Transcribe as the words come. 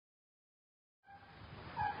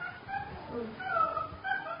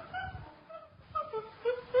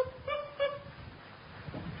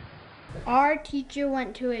Our teacher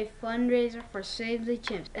went to a fundraiser for Save the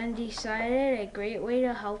Chimps and decided a great way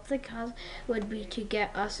to help the cause would be to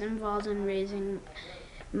get us involved in raising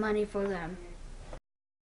money for them.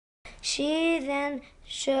 She then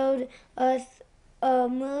showed us a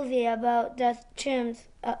movie about the chimps,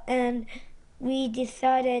 and we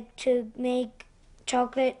decided to make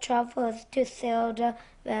chocolate truffles to sell the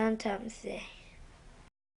Valentine's Day.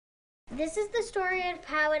 This is the story of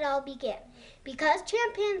how it all began. Because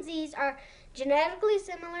chimpanzees are genetically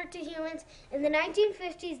similar to humans, in the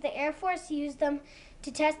 1950s the Air Force used them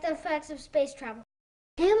to test the effects of space travel.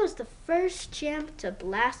 He was the first chimp to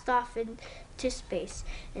blast off into space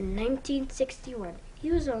in 1961.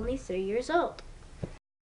 He was only 3 years old.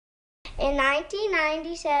 In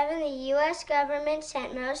 1997, the U.S. government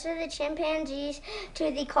sent most of the chimpanzees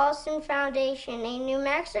to the Colston Foundation, a New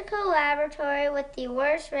Mexico laboratory with the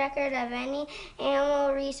worst record of any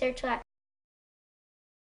animal research lab.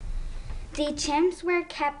 The chimps were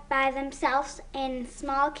kept by themselves in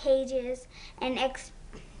small cages, and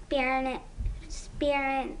experiments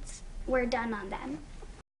were done on them.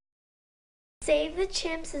 Save the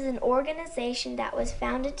Chimps is an organization that was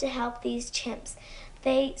founded to help these chimps.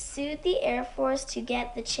 They sued the Air Force to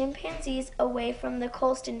get the chimpanzees away from the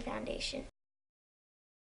Colston Foundation.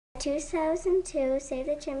 In 2002, Save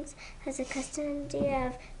the Chimps has a custody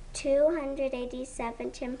of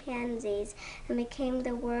 287 chimpanzees and became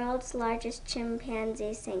the world's largest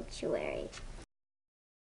chimpanzee sanctuary.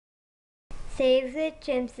 Save the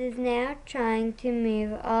Chimps is now trying to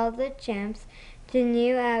move all the chimps to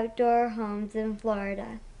new outdoor homes in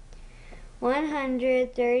Florida.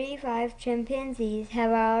 135 chimpanzees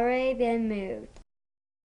have already been moved.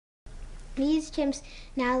 These chimps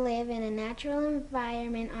now live in a natural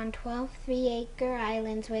environment on 12 3-acre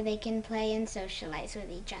islands where they can play and socialize with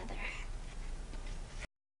each other.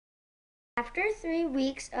 After 3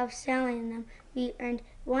 weeks of selling them, we earned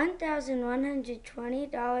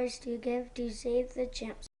 $1,120 to give to Save the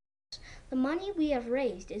Chimps. The money we have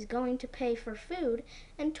raised is going to pay for food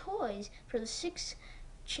and toys for the 6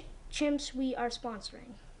 chimps we are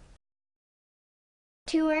sponsoring.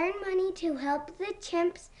 To earn money to help the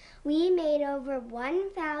chimps, we made over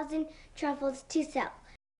 1,000 truffles to sell.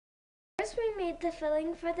 First, we made the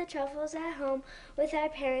filling for the truffles at home with our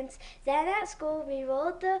parents. Then at school, we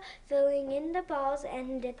rolled the filling into balls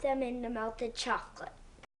and dipped them in the melted chocolate.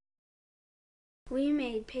 We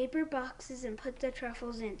made paper boxes and put the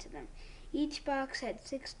truffles into them. Each box had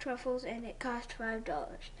 6 truffles and it cost $5.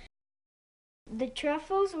 The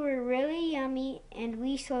truffles were really yummy and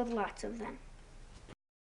we sold lots of them.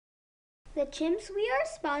 The chimps we are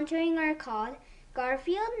sponsoring are called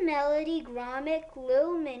Garfield, Melody, Gromit,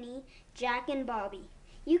 Lil Minnie, Jack, and Bobby.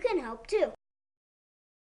 You can help too.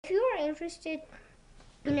 If you are interested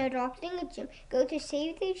in adopting a chimp, go to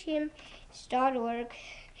SaveTheChimps.org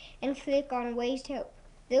and click on Ways to Help.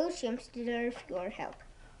 Those chimps deserve your help.